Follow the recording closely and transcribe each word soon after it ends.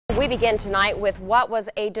We begin tonight with what was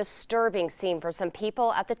a disturbing scene for some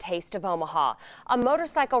people at the Taste of Omaha. A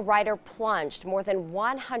motorcycle rider plunged more than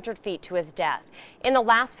 100 feet to his death. In the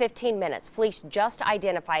last 15 minutes, police just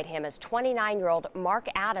identified him as 29-year-old Mark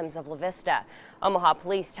Adams of Vista. Omaha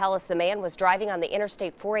police tell us the man was driving on the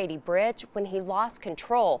Interstate 480 bridge when he lost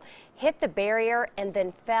control, hit the barrier, and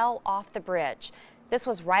then fell off the bridge. This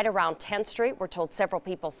was right around 10th Street. We're told several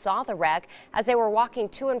people saw the wreck as they were walking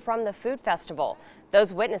to and from the food festival.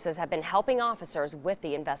 Those witnesses have been helping officers with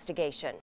the investigation.